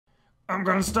I'm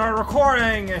gonna start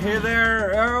recording. Hey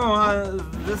there,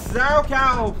 this is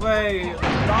Cow play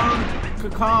Donkey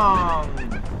Kong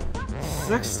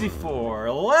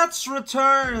 64. Let's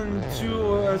return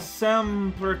to a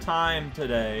simpler time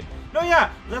today. No,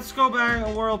 yeah, let's go back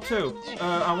to World 2.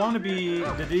 I want to be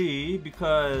Diddy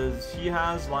because he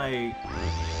has like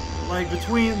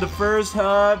between the first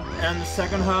hub and the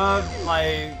second hub,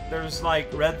 like there's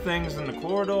like red things in the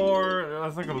corridor. I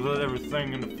think I did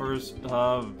everything in the first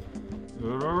hub.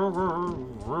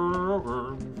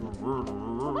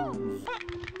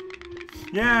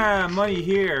 Yeah, money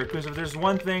here, because if there's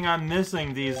one thing I'm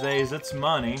missing these days, it's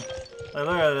money. Like,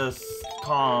 look at this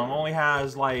Kong, only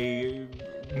has like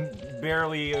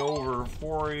barely over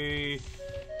 40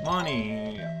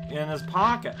 money in his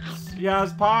pockets. He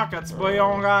has pockets, but he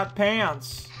don't got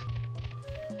pants.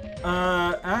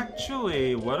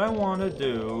 Actually, what I want to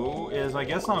do is, I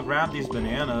guess I'll grab these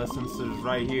bananas since it's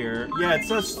right here. Yeah, it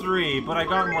says 3, but I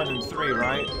got more than 3,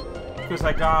 right? Because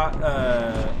I got,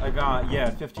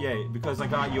 yeah, 58. Because I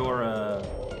got your,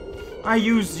 I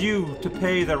used you to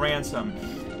pay the ransom.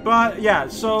 But, yeah,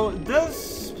 so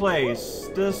this place,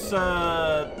 this,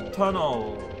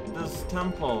 tunnel, this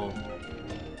temple,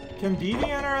 can Didi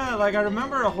enter it? Like, I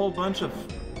remember a whole bunch of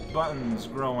buttons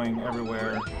growing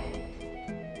everywhere.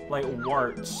 Like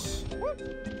warts,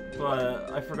 but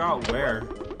I forgot where.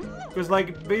 Because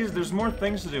like, there's more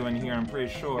things to do in here, I'm pretty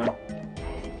sure.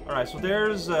 Alright, so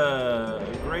there's a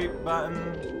grape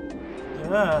button.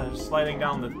 Yeah, sliding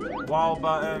down the wall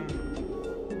button.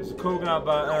 There's a coconut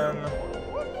button.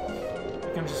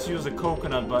 You can just use the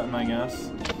coconut button, I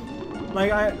guess.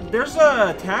 Like, there's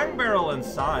a tang barrel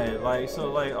inside, like,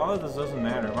 so like, all of this doesn't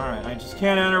matter. Alright, I just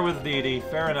can't enter with Didi,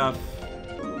 fair enough.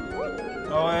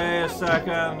 Oh, wait a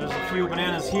second, there's a few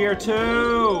bananas here,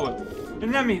 too!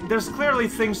 And I mean, there's clearly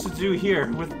things to do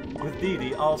here with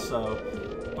Didi, also.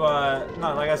 But,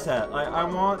 no, like I said, I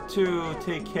want to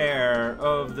take care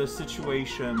of the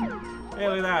situation. Hey,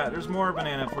 look at that, there's more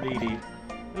banana for Didi.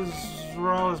 This is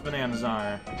where all his bananas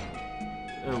are.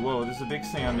 Oh, whoa, there's a big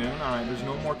sand dune. Alright, there's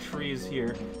no more trees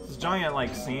here. This giant,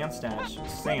 like, sand statue.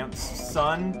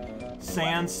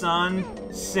 Sandson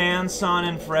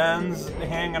and friends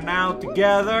hanging out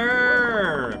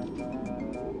together.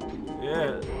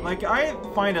 Yeah, like I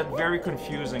find it very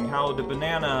confusing how the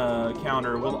banana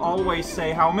counter will always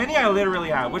say how many I literally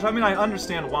have, which I mean I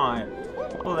understand why.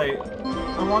 Well, I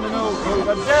want to know. Oh,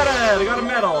 I did it! I got a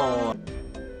medal.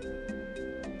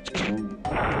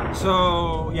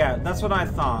 So yeah, that's what I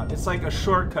thought. It's like a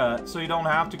shortcut, so you don't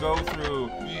have to go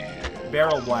through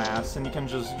barrel blasts, and you can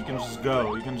just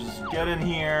go. You can just get in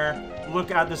here, look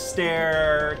at the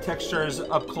stair textures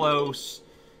up close,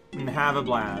 and have a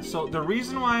blast. So the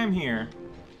reason why I'm here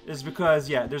is because,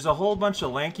 yeah, there's a whole bunch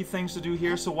of lanky things to do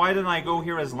here, so why didn't I go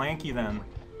here as lanky then?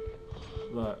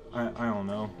 But I don't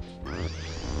know.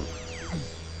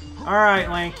 Alright,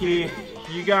 Lanky.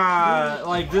 You got,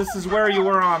 like, this is where you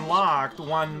were unlocked.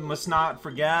 One must not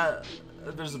forget.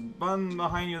 There's a button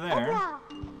behind you there.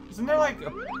 Isn't there, like,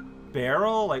 a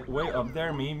barrel, like, way up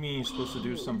there? Maybe you're supposed to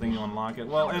do something to unlock it.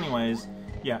 Well, anyways,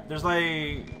 yeah, there's,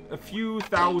 like, a few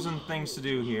thousand things to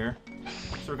do here.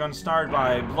 So we're gonna start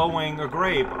by blowing a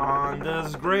grape on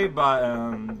this grape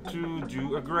button to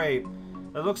do a grape.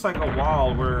 It looks like a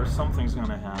wall where something's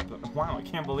gonna happen. Wow, I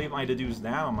can't believe I deduced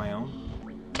that on my own.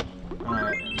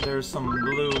 Alright, there's some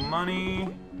blue money.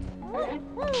 What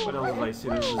else did I see?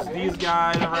 There's just these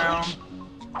guys around.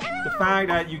 The fact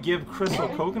that you give crystal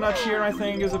coconuts here, I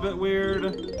think, is a bit weird.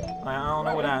 I don't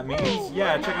know what that means.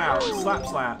 Yeah, check it out. Slap,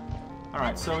 slap.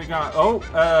 Alright, so we got... Oh,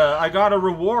 I got a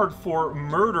reward for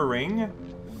murdering.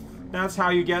 That's how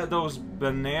you get those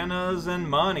bananas and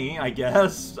money, I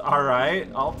guess. Alright,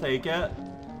 I'll take it.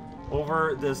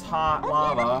 Over this hot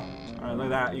lava. Alright, look at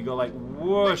that. You go like,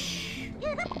 whoosh.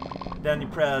 Then you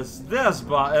press this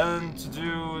button to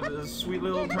do this sweet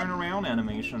little turnaround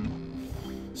animation.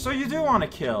 So you do want to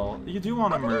kill, you do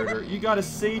want to murder, you gotta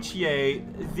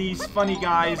satiate these funny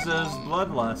guys'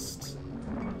 bloodlust.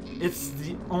 It's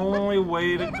the only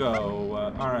way to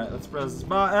go. Alright, let's press this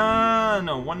button.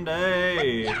 One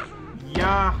day.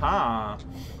 Yaha.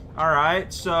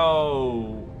 Alright,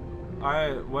 so...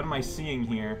 what am I seeing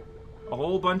here? A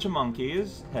whole bunch of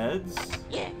monkeys, heads.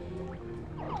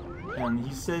 And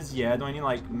he says, yeah, do I need to,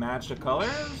 like, match the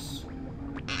colors?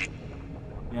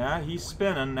 Yeah, he's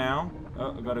spinning now.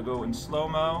 Oh, I gotta go in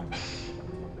slow-mo.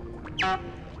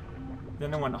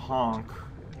 Then I went honk.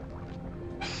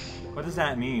 What does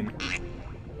that mean?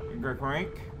 Rank?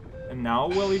 And now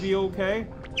will he be okay?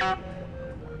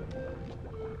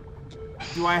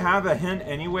 Do I have a hint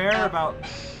anywhere about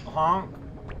honk?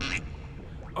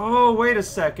 Oh, wait a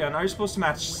second. Are you supposed to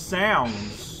match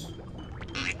sounds?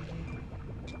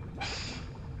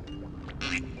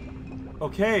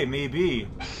 Okay, maybe.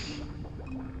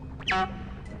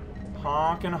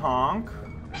 Honk and honk.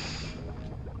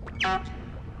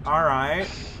 Alright.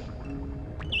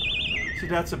 So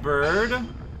that's a bird.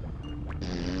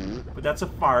 But that's a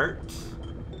fart.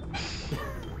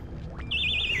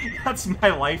 That's my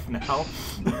life now.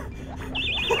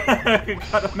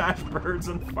 Gotta match birds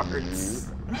and farts.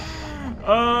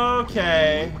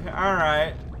 Okay,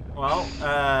 alright. Well,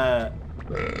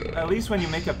 at least when you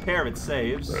make a pair, it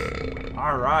saves.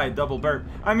 Alright, double burp.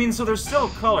 I mean, so there's still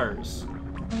colors.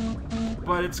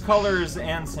 But it's colors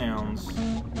and sounds.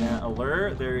 Yeah,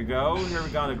 alert, there you go. Here we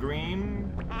got a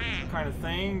green kind of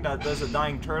thing that does a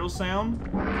dying turtle sound.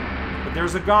 But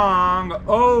there's a gong.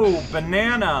 Oh,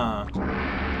 banana.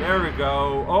 There we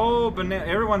go. Oh, banana.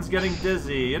 Everyone's getting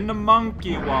dizzy. In the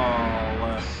monkey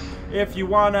wall. If you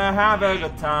wanna have a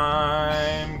good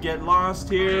time, get lost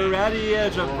here at the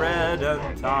edge of bread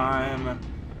and time.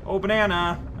 Oh,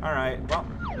 banana. Alright,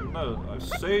 well, I've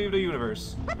saved the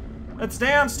universe. Let's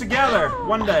dance together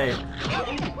one day.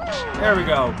 There we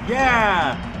go.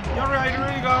 Yeah!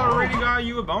 Already got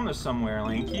you a bonus somewhere,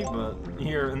 Lanky, but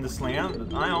here in this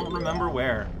land, I don't remember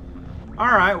where.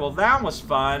 Alright, well, that was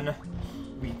fun.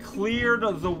 We cleared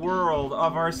the world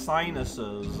of our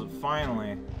sinuses,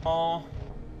 finally. Oh.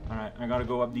 Alright, I gotta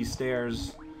go up these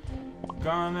stairs.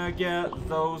 Gonna get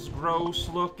those gross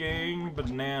looking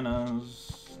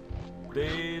bananas.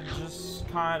 They just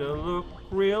kinda look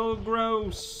real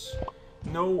gross.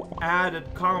 No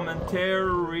added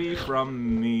commentary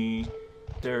from me.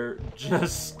 They're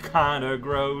just kinda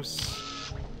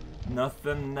gross.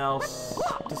 Nothing else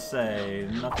to say,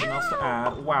 nothing else to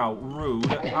add. Wow,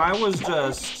 rude. I was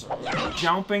just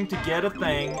jumping to get a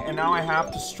thing, and now I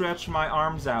have to stretch my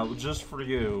arms out just for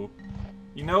you.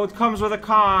 You know it comes with a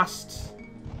cost.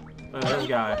 Look at this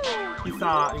guy. He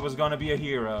thought he was gonna be a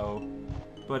hero,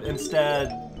 but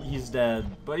instead, he's dead.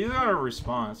 But he's got a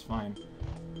response, fine.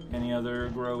 Any other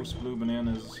gross blue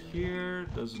bananas here?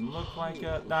 Doesn't look like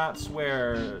it. That's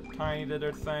where Tiny did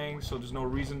her thing, so there's no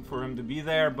reason for him to be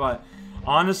there. But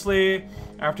honestly,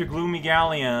 after Gloomy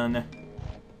Galleon,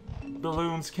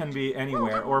 balloons can be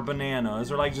anywhere, or bananas,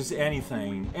 or like just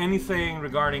anything. Anything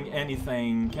regarding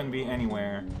anything can be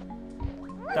anywhere.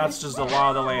 That's just the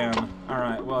law of the land.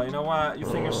 Alright, well, you know what? You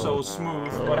think you're so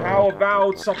smooth, but how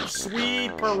about some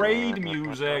sweet parade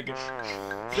music?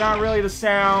 It's not really the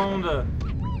sound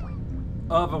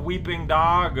of a weeping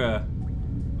dog.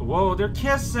 Whoa, they're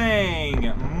kissing!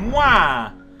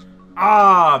 Mwah!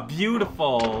 Ah,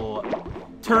 beautiful.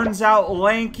 Turns out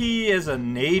Lanky is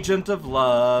an agent of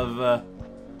love.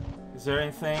 Is there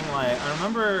anything like... I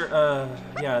remember,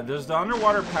 yeah, there's the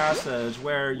underwater passage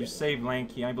where you save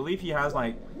Lanky. I believe he has,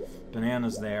 like,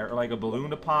 bananas there, or like a balloon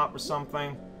to pop or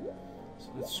something. So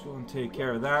let's go and take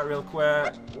care of that real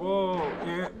quick. Whoa,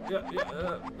 yeah.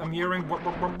 I'm hearing whoop.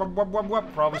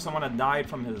 Probably someone had died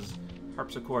from his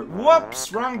harpsichord.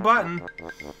 Whoops, wrong button.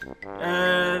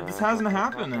 This hasn't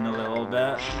happened in a little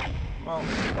bit. Well,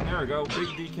 there we go, big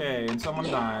DK, and someone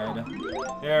died.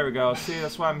 There we go, see,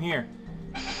 that's why I'm here.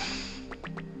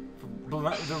 The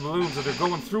balloons that are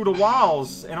going through the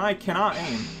walls, and I cannot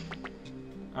aim.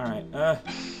 Alright,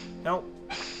 help.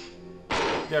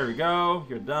 There we go,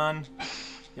 you're done.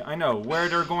 Yeah, I know where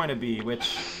they're going to be,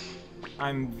 which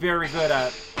I'm very good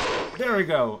at. There we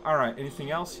go. Alright,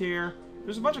 anything else here?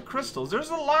 There's a bunch of crystals. There's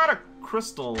a lot of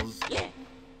crystals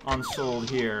unsold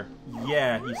here.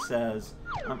 Yeah, he says.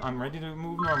 I'm ready to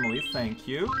move normally, thank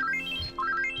you.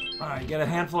 Alright, get a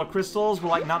handful of crystals, but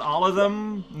like not all of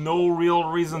them. No real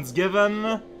reasons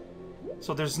given.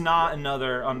 So there's not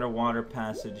another underwater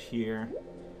passage here.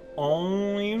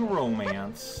 Only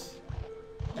romance.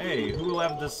 Hey, who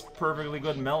left this perfectly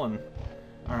good melon?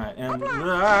 Alright, and...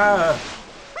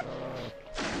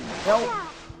 help!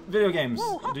 Video games.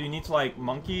 Do you need to, like,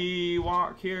 monkey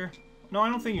walk here? No, I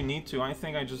don't think you need to. I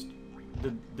think I just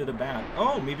did a bad.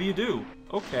 Oh, maybe you do.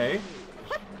 Okay.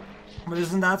 But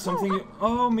isn't that something you...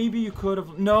 Oh, maybe you could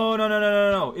have...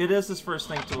 No. It is his first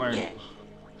thing to learn.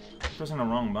 Pressing the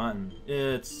wrong button.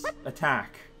 It's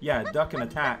attack. Yeah, duck and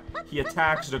attack. He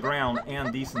attacks the ground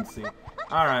and decency.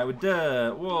 Alright, we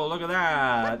did. Whoa, look at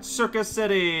that. Circus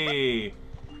City!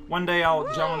 One day I'll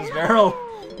jump on his barrel.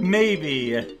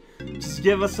 Maybe. Just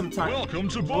give us some time. Welcome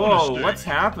to bonus Whoa, what's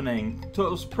happening?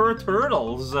 Those poor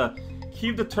turtles.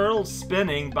 Keep the turtles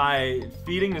spinning by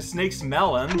feeding the snakes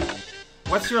melon.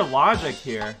 What's your logic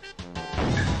here?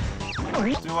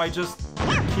 Do I just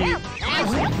keep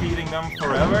feeding them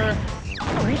forever?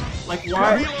 Like,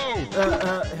 why?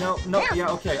 Help. No, yeah,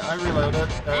 okay, I reloaded.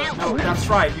 No, that's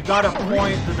right. You gotta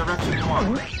point the direction you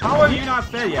want. How are you not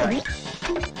fed yet?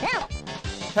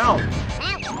 Help!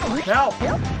 Help!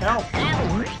 Help!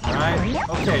 Alright,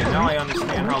 okay, now I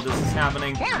understand how this is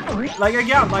happening. Like,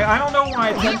 again, like, I don't know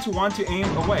why I tend to want to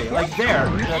aim away. Like, there,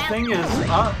 the thing is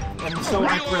up, and so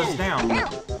I press down.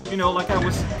 You know, like I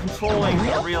was controlling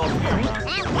a real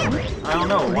camera. I don't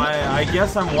know why. I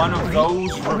guess I'm one of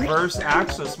those reverse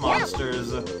axis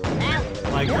monsters.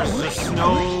 Like, there's just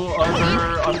no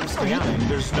other understanding.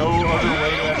 There's no other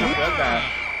way to interpret that.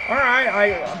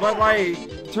 Alright, but like,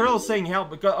 Turtle's saying help,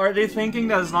 because are they thinking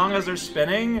that as long as they're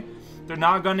spinning, they're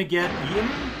not gonna get eaten?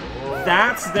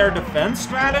 That's their defense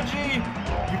strategy?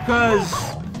 Because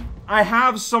I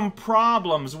have some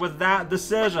problems with that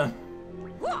decision.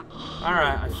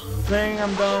 Alright, I think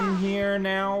I'm done here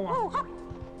now.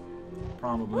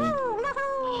 Probably.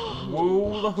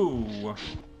 Woo-la-hoo.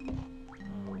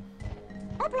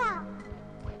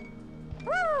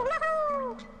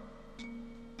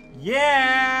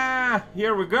 Yeah!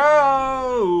 Here we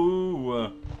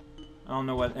go! I don't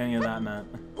know what any of that meant.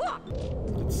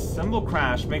 Its symbol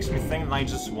crash makes me think I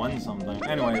just won something.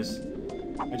 Anyways,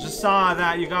 I just saw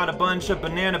that you got a bunch of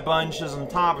banana bunches on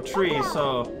top of trees,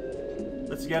 so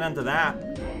let's get into that.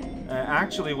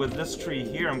 Actually, with this tree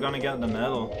here, I'm gonna get the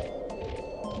medal.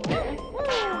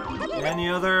 Any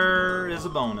other is a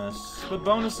bonus. But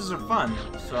bonuses are fun,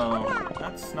 so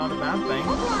that's not a bad thing.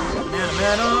 Banana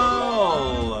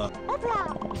medal!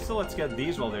 So let's get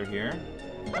these while they're here.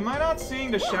 Am I not seeing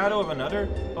the shadow of another?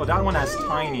 Oh, that one has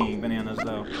tiny bananas,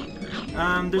 though.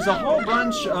 There's a whole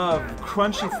bunch of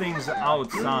crunchy things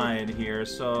outside here,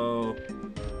 so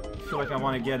I feel like I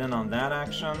want to get in on that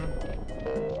action.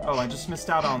 Oh, I just missed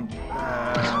out on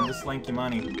this lanky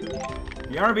money.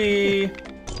 BRB!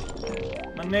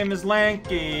 My name is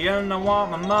Lanky, and I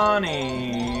want my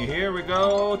money. Here we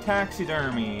go,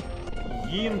 taxidermy.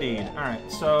 Ye indeed.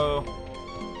 Alright, so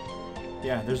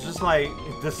yeah, there's just like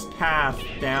this path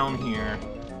down here.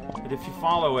 And if you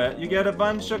follow it, you get a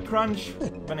bunch of crunch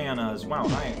bananas. Wow,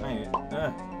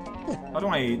 how do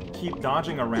I keep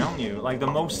dodging around you? Like the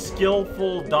most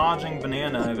skillful dodging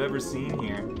banana I've ever seen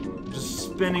here. Just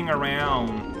spinning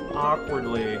around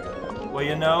awkwardly. Well,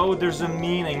 you know, there's a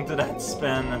meaning to that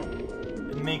spin.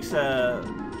 It makes a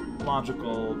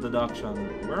logical deduction.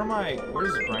 Where am I?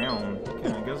 Where's ground? Okay,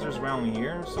 I guess there's ground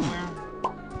here somewhere.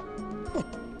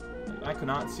 I could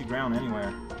not see ground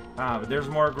anywhere. Ah, but there's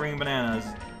more green bananas.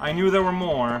 I knew there were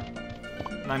more,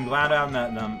 and I'm glad I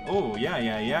met them. Oh, yeah.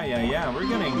 We're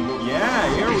getting... Yeah,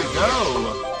 here we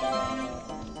go!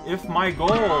 If my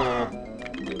goal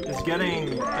is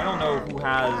getting... I don't know who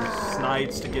has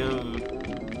snides to give...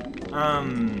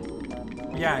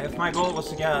 Yeah, if my goal was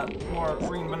to get more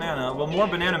green banana... Well, more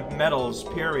banana medals,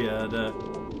 period.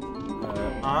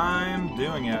 I'm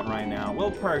doing it right now.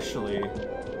 Well, partially.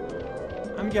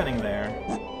 I'm getting there.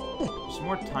 There's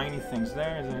more tiny things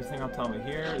there. Is there anything on top of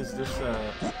here? Is this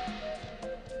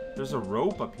There's a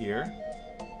rope up here.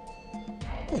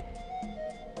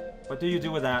 What do you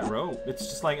do with that rope? It's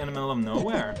just like in the middle of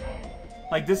nowhere.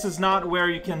 Like, this is not where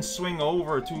you can swing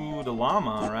over to the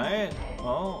llama, right?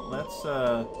 Well, let's,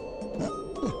 there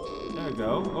we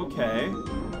go. Okay.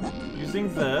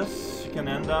 Using this, you can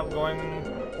end up going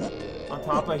on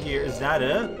top of here. Is that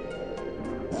it?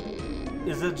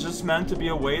 Is it just meant to be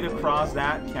a way to cross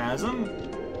that chasm?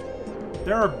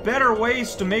 There are better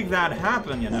ways to make that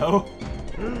happen, you know?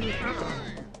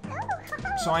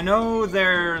 So I know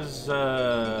there's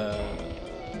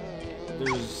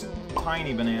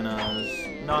tiny bananas.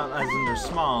 Not as in they're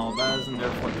small, but as in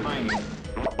therefore tiny.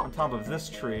 On top of this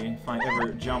tree, if I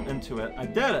ever jump into it. I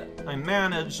did it! I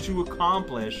managed to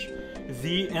accomplish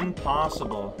the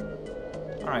impossible.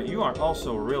 Alright, you are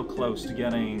also real close to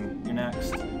getting your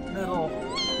next medal.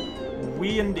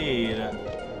 We indeed.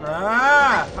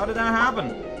 Ah! How did that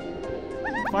happen?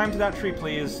 Climb to that tree,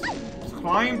 please.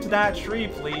 Climb to that tree,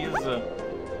 please.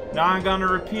 Now I'm gonna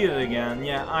repeat it again.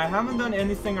 Yeah, I haven't done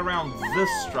anything around this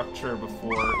structure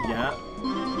before yet.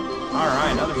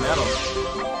 Alright, another medal.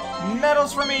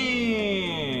 Medals for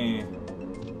me!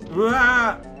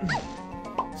 Ah!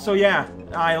 So yeah,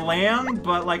 I land,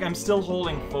 but like I'm still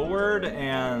holding forward,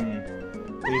 and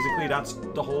basically that's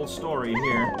the whole story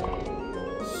here.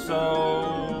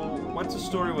 So, what's the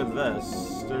story with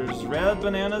this? There's red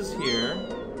bananas here.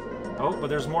 Oh, but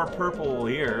there's more purple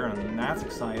here, and that's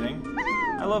exciting.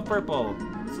 I love purple.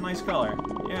 It's a nice color.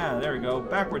 Yeah, there we go.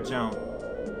 Backward jump.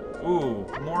 Ooh,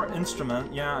 more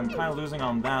instrument. Yeah, I'm kind of losing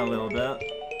on that a little bit.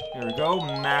 Here we go.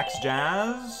 Max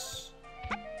Jazz.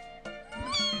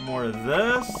 More of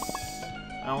this.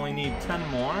 I only need 10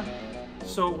 more.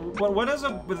 So, what is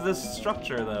up with this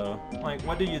structure, though? Like,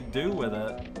 what do you do with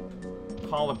it?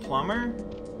 Call a plumber?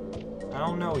 I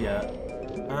don't know yet.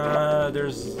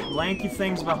 There's lanky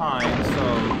things behind,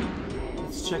 so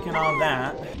let's check in on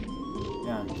that.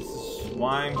 Yeah, this is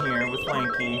why I'm here with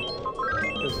lanky.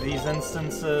 Because these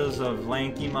instances of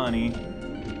lanky money.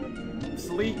 It's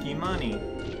leaky money.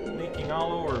 Leaking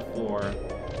all over the floor.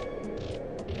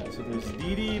 Yeah, so there's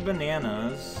DD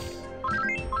bananas.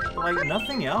 But, like,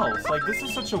 nothing else. Like, this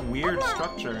is such a weird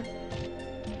structure.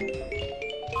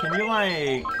 Can you,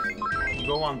 like,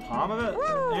 go on top of it?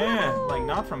 Yeah, like,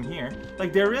 not from here.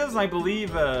 Like, there is, I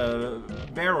believe, a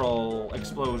barrel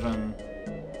explosion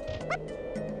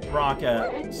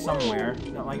rocket somewhere.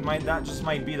 That just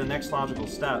might be the next logical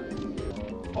step.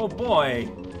 Oh boy!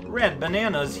 Red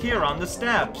bananas here on the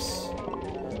steps!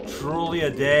 Truly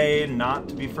a day not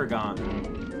to be forgotten.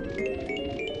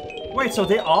 Wait, so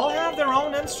they all have their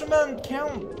own instrument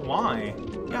count? Why?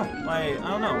 Yeah, like, I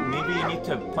don't know. Maybe you need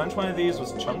to punch one of these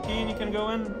with Chunky and you can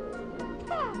go in?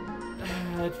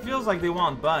 It feels like they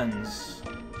want buns.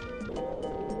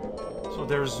 So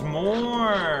there's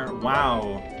more.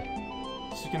 Wow.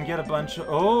 So you can get a bunch of.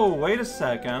 Oh, wait a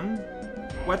second.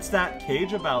 What's that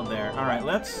cage about there? Alright,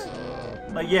 let's.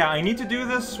 Like, yeah, I need to do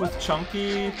this with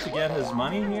Chunky to get his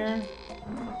money here.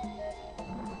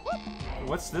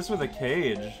 What's this with a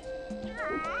cage?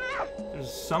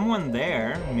 There's someone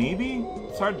there, maybe?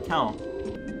 It's hard to tell.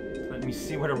 Let me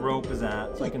see where the rope is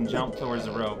at so I can jump towards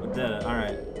the rope. I did it,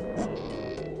 alright.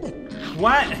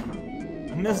 What?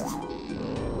 I missed.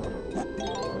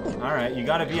 Alright, you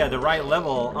gotta be at the right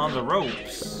level on the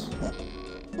ropes.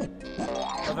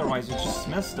 Otherwise you just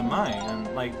missed a mine,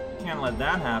 and like, you can't let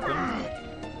that happen.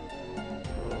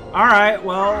 Alright,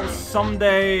 well,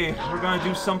 someday we're gonna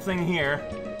do something here.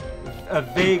 A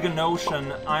vague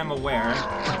notion, I'm aware.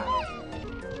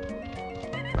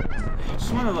 I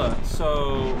just wanna look,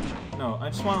 so... No, I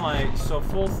just wanna like, so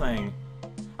full thing.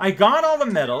 I got all the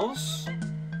medals.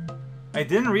 I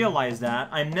didn't realize that.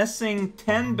 I'm missing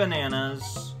 10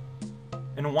 bananas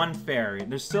and 1 fairy.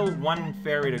 There's still 1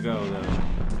 fairy to go, though.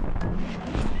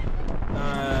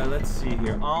 Let's see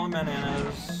here. All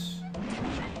bananas,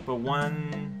 but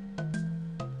 1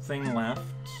 thing left.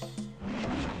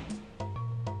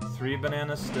 3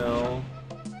 bananas still.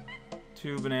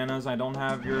 2 bananas. I don't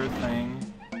have your thing.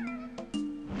 2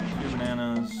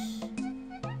 bananas.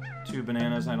 2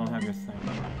 bananas. I don't have your thing.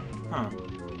 Huh.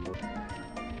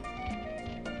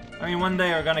 I mean, one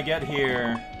day we're gonna get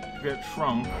here, get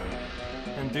shrunk,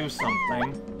 and do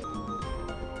something.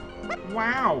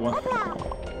 Wow!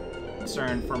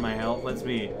 Concerned for my health. Let's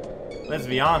be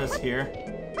honest here.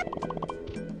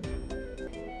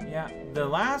 Yeah, the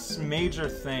last major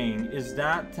thing is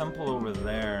that temple over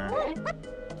there.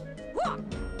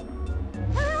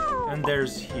 And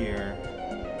there's here.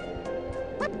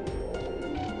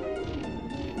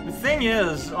 The thing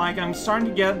is, like, I'm starting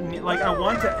to get, like, I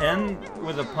want to end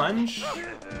with a punch,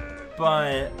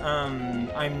 but,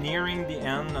 I'm nearing the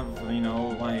end of, you know,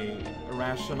 like,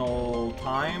 irrational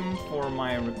time for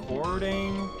my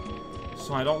recording,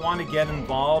 so I don't want to get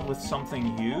involved with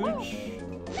something huge.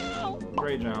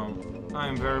 Great jump. I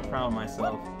am very proud of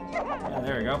myself. Yeah,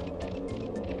 there we go.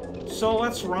 So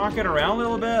let's rock it around a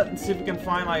little bit and see if we can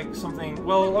find, like, something,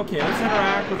 well, okay, let's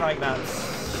interact with, like, that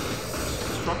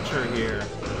structure here.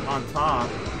 On top.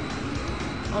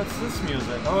 Oh, it's this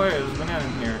music. Oh, wait, there's a banana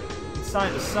in here.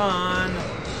 Inside the sun.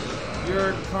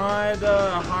 You're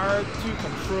kinda hard to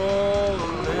control a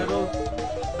little.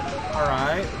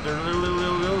 Alright.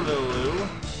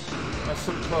 I'm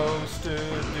supposed to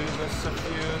do this a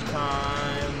few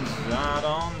times. I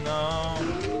don't know.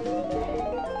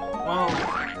 Well,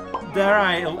 there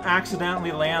I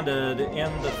accidentally landed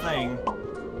in the thing,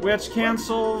 which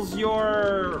cancels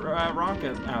your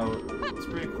rocket out. It's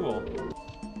pretty cool.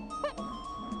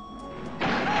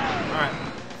 Alright,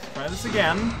 try this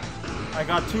again. I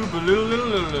got 2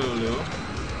 blue.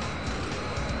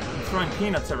 I'm throwing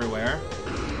peanuts everywhere.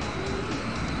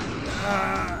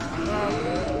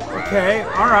 Okay,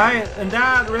 alright, and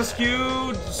that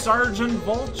rescued Sergeant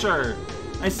Vulture.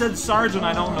 I said Sergeant,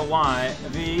 I don't know why.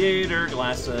 Aviator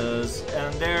glasses,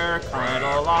 and they're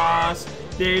kinda lost.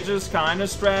 They just kinda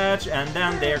stretch, and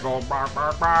then they go bark,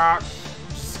 bark, bark.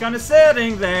 Just kinda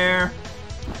sitting there.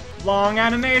 Long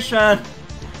animation.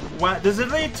 What does it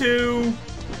lead to?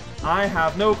 I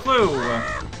have no clue.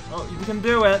 Oh, you can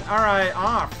do it. Alright.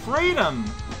 Ah, freedom.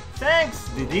 Thanks,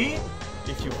 Didi.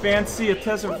 If you fancy a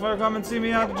test before, come and see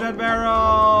me at the jet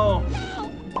barrel.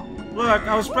 Look,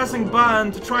 I was pressing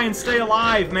button to try and stay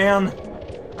alive, man.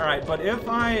 Alright, but if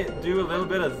I do a little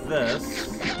bit of this...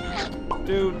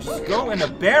 Dude, just go in the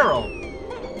barrel.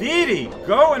 Dee,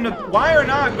 go into. Why are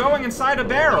not going inside a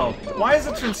barrel? Why is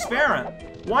it transparent?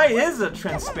 Why is it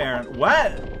transparent?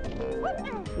 What?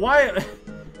 Why?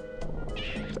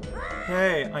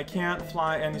 Hey, I can't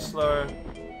fly any slower.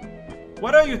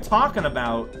 What are you talking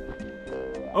about?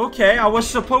 Okay, I was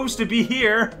supposed to be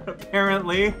here,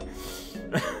 apparently.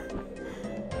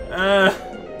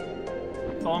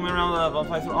 Follow me around the level. I'll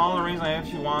fly through all the rings I have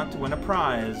if you want to win a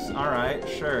prize. Alright,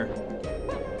 sure.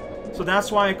 So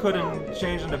that's why I couldn't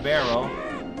change into barrel.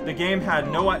 The game had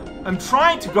no... I'm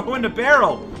trying to go into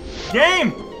barrel!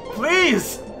 Game!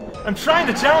 Please! I'm trying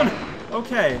to jump!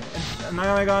 Okay, and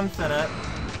now I got infinite.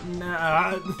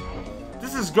 Nah,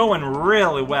 this is going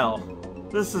really well.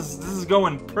 This is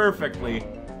going perfectly.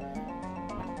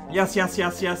 Yes, yes,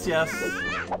 yes, yes, yes.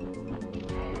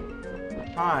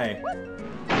 Hi.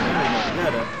 There we go,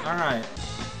 did it. Alright.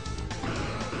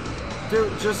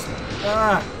 Dude, just,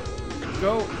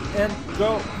 go and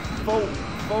go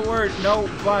forward. No,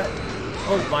 but,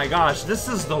 oh my gosh, this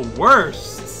is the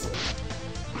worst.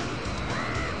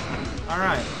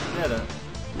 Alright, did it.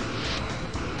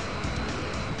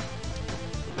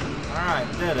 Alright,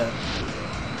 did it.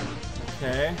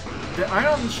 Okay. I'm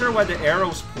not sure what the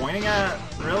arrow's pointing at,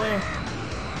 really.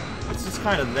 It's just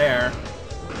kind of there.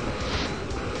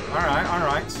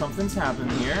 Alright, something's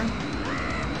happening here.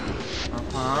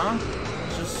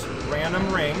 Just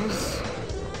random rings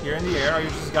here in the air. Are you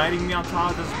just guiding me on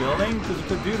top of this building? Because you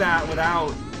could do that without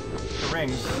the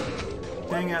rings.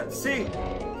 Dang it. See,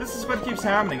 this is what keeps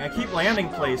happening. I keep landing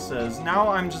places. Now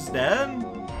I'm just dead?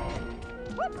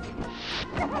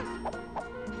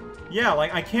 Yeah,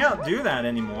 like, I can't do that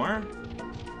anymore.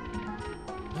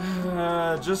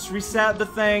 Just reset the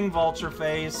thing, vulture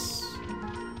face.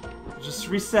 Just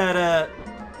reset it.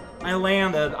 I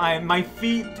landed. My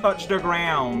feet touched the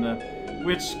ground,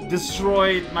 which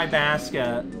destroyed my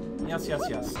basket. Yes, yes,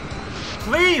 yes.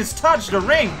 Please touch the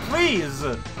ring, please!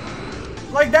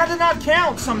 Like, that did not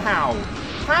count somehow.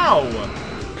 How?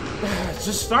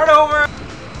 Just start over.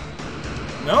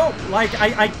 No, like,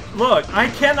 look, I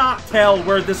cannot tell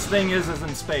where this thing is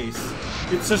in space.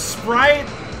 It's a sprite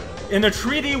in a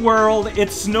 3D world,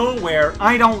 it's nowhere.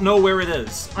 I don't know where it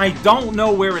is. I don't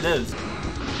know where it is.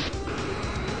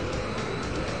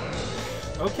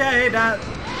 Okay, that...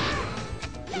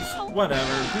 Just whatever,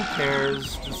 who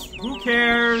cares? Just, who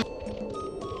cares?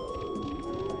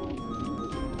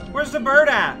 Where's the bird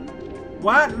at?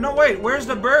 What? No, wait, where's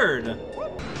the bird?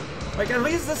 Like, at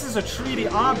least this is a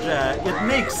 3D object. It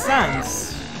makes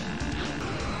sense.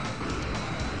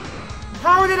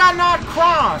 How did I not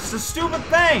cross the stupid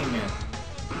thing?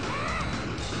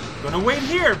 I'm gonna wait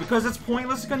here because it's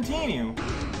pointless to continue.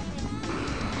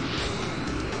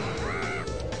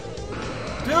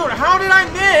 Dude, how did I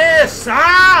miss?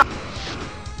 Ah!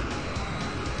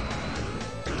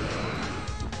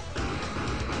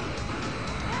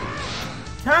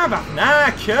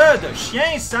 Tabarnak de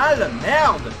chien sale de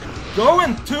merde! Go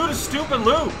into the stupid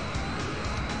loop!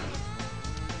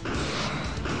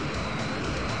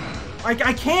 Like,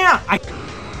 I can't!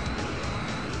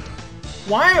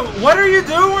 Why? What are you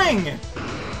doing?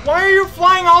 Why are you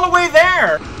flying all the way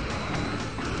there?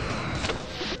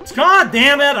 God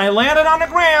damn it! I landed on the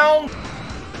ground!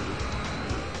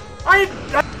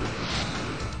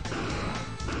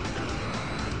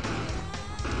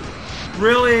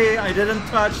 Really? I didn't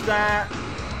touch that?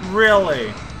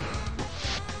 Really?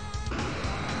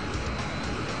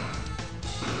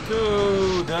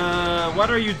 Dude, what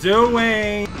are you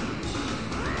doing?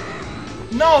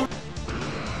 No!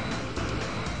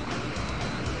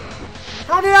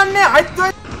 How did I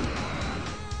miss?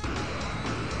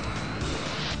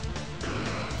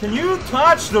 Can you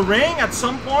touch the ring at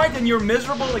some point in your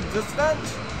miserable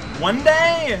existence? One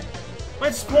day?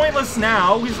 It's pointless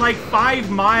now. He's like 5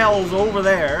 miles over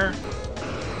there.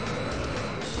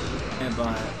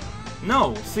 But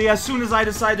no. See, as soon as I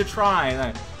decide to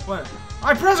try, what?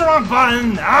 I press the wrong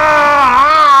button.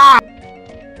 Ah!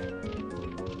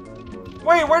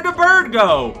 Wait, where'd the bird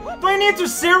go? Do I need to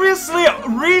seriously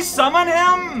re-summon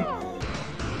him?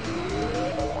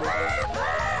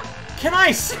 Can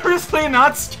I seriously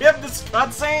not skip this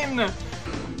cutscene?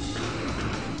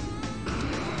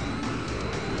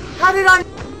 How did I...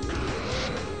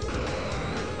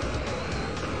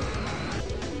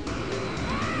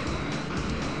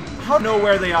 How do I know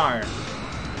where they are?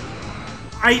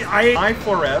 I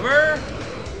forever?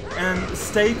 And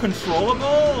stay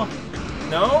controllable?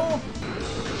 No?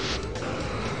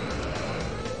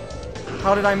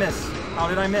 How did I miss? How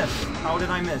did I miss? How did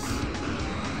I miss?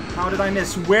 How did I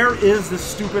miss? Where is this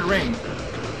stupid ring?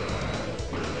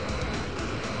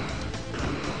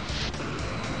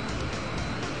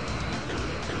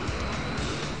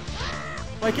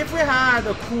 Like, if we had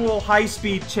a cool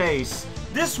high-speed chase,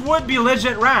 this would be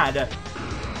legit rad.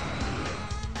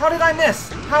 How did I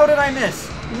miss? How did I miss?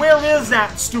 Where is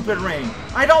that stupid ring?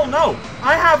 I don't know.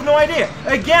 I have no idea.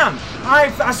 Again,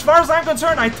 as far as I'm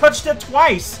concerned, I touched it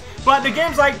twice. But the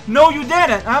game's like, no, you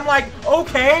didn't. I'm like,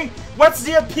 okay, what's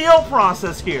the appeal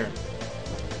process here?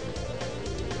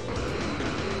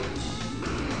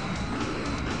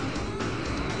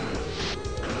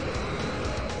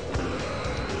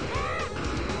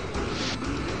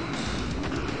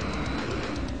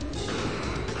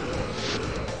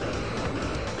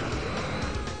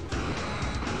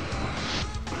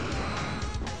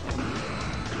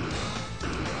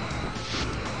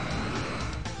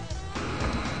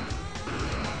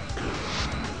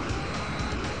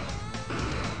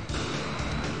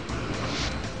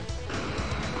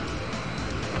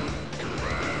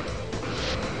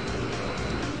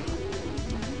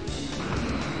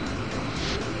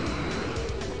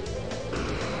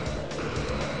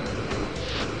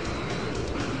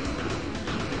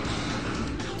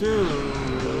 Dude,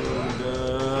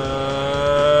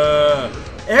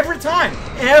 every time,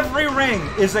 every ring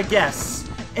is a guess.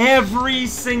 Every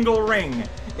single ring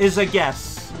is a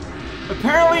guess.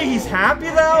 Apparently he's happy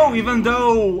though, even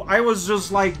though I was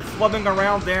just like flubbing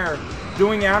around there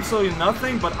doing absolutely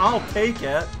nothing, but I'll take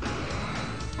it.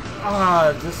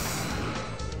 I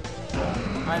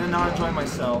did not enjoy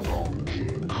myself.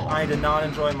 I did not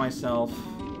enjoy myself.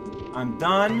 I'm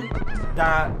done.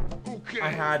 I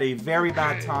had a very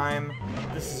bad time.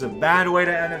 This is a bad way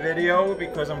to end a video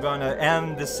because I'm going to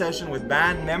end this session with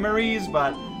bad memories,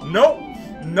 but nope,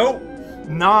 nope,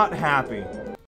 not happy.